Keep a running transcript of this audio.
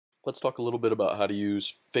Let's talk a little bit about how to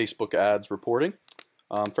use Facebook ads reporting.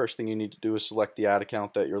 First thing you need to do is select the ad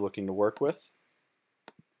account that you're looking to work with.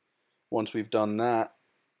 Once we've done that,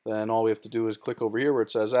 then all we have to do is click over here where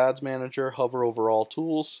it says Ads Manager, hover over All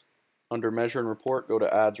Tools. Under Measure and Report, go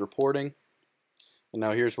to Ads Reporting. And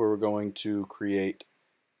now here's where we're going to create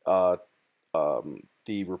the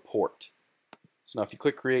report. So now if you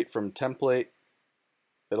click Create from Template,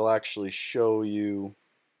 it'll actually show you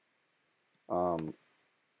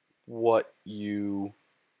what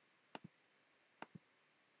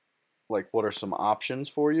are some options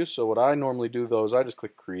for you. So what I normally do though is I just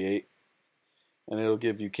click Create, and it'll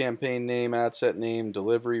give you campaign name, ad set name,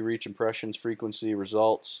 delivery, reach impressions, frequency,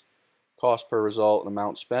 results, cost per result, and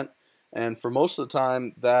amount spent. And for most of the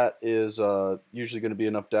time, that is usually going to be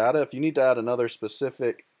enough data. If you need to add another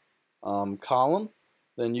specific column,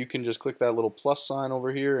 then you can just click that little plus sign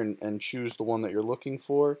over here and choose the one that you're looking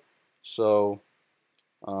for. So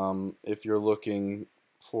if you're looking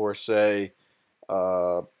for, say,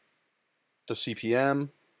 the CPM,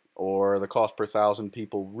 or the cost per thousand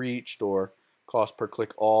people reached, or cost per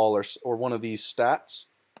click all, or one of these stats,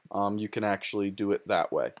 you can actually do it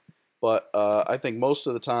that way. But I think most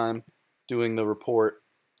of the time doing the report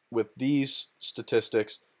with these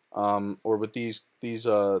statistics or with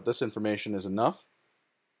this information is enough.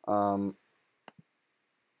 And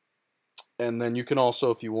then you can also,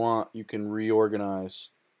 if you want, you can reorganize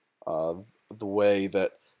the way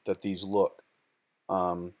that these look,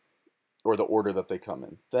 or the order that they come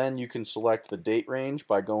in. Then you can select the date range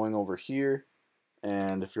by going over here,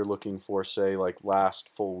 and if you're looking for, say, like last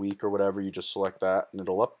full week or whatever, you just select that and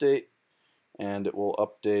it'll update, and it will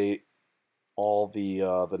update all the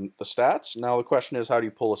stats. Now the question is, how do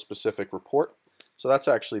you pull a specific report? So that's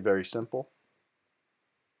actually very simple.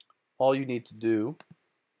 All you need to do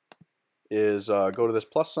is go to this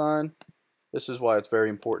plus sign. This is why it's very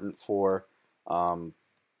important for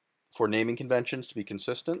naming conventions to be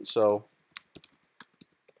consistent. So,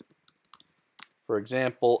 for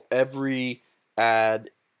example, every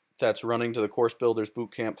ad that's running to the Course Builders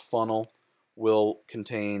Bootcamp funnel will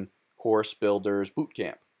contain Course Builders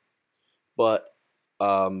Bootcamp. But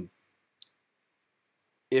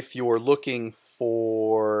if you're looking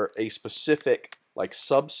for a specific like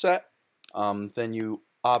subset, then you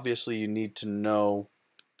need to know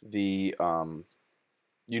the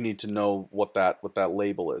what that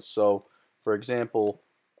label is. So, for example,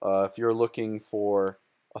 if you're looking for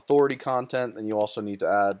authority content, then you also need to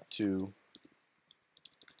add to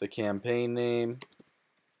the campaign name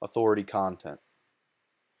authority content.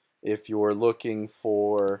 If you're looking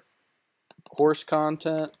for course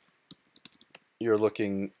content, you're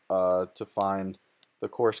looking to find the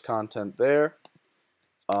course content there.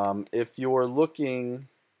 If you're looking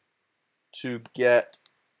to get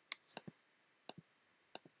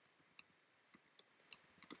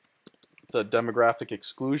the demographic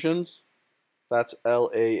exclusions, that's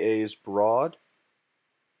LAA's broad.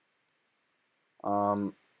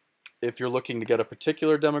 If you're looking to get a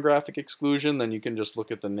particular demographic exclusion, then you can just look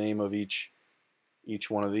at the name of each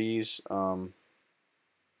one of these. It'll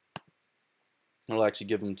actually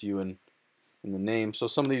give them to you in the name. So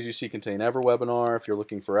some of these you see contain EverWebinar. If you're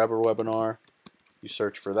looking for EverWebinar, you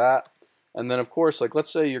search for that. And then, of course, like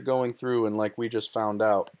let's say you're going through and like we just found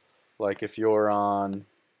out, like if you're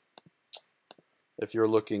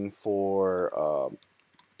looking for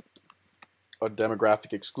a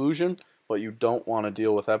demographic exclusion, but you don't want to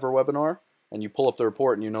deal with EverWebinar, and you pull up the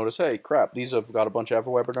report and you notice, hey, crap, these have got a bunch of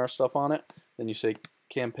EverWebinar stuff on it, then you say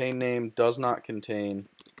campaign name does not contain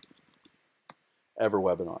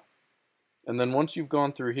EverWebinar. And then once you've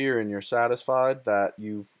gone through here and you're satisfied that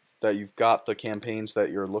you've got the campaigns that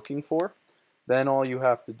you're looking for, then all you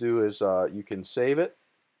have to do is you can save it.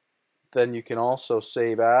 Then you can also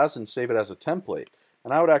save as and save it as a template.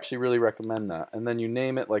 And I would actually really recommend that. And then you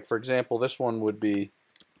name it, like for example, this one would be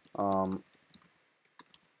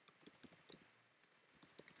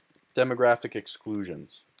demographic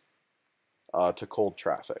exclusions to cold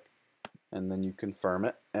traffic. And then you confirm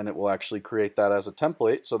it, and it will actually create that as a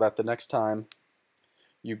template so that the next time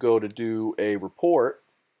you go to do a report,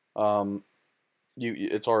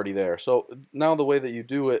 it's already there. So now the way that you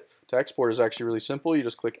do it to export is actually really simple. You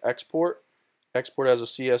just click export. Export as a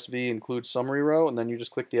CSV, include summary row, and then you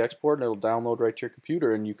just click the export and it'll download right to your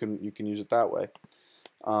computer, and you can use it that way.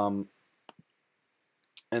 And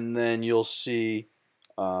then you'll see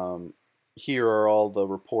here are all the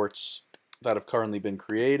reports that have currently been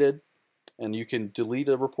created, and you can delete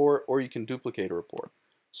a report or you can duplicate a report.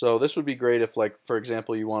 So this would be great if, like, for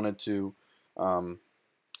example, you wanted to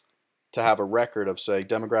have a record of, say,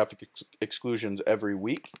 demographic exclusions every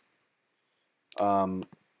week.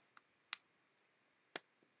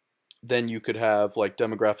 then you could have like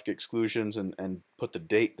demographic exclusions and put the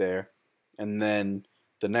date there, and then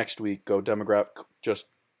the next week go demographic, just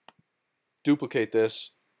duplicate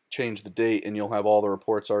this, change the date, and you'll have all the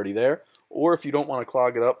reports already there. Or if you don't want to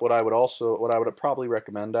clog it up, what I would probably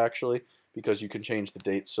recommend actually, because you can change the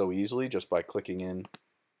dates so easily just by clicking in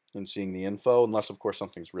and seeing the info, unless of course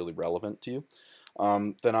something's really relevant to you,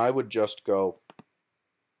 then I would just go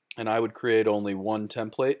and I would create only one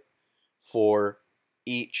template for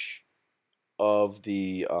each of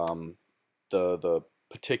the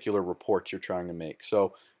particular reports you're trying to make.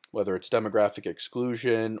 So whether it's demographic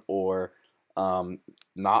exclusion or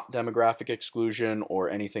not demographic exclusion, or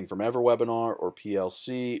anything from EverWebinar or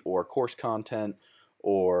PLC or course content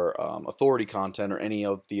or authority content or any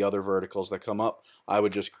of the other verticals that come up, I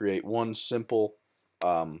would just create one simple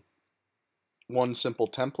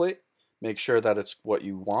template. Make sure that it's what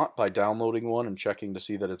you want by downloading one and checking to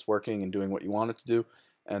see that it's working and doing what you want it to do,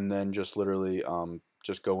 and then just literally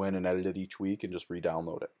just go in and edit it each week and just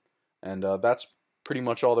re-download it. And that's pretty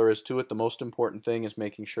much all there is to it. The most important thing is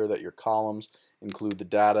making sure that your columns include the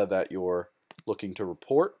data that you're looking to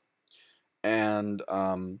report, and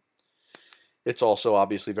it's also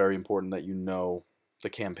obviously very important that you know the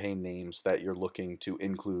campaign names that you're looking to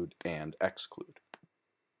include and exclude.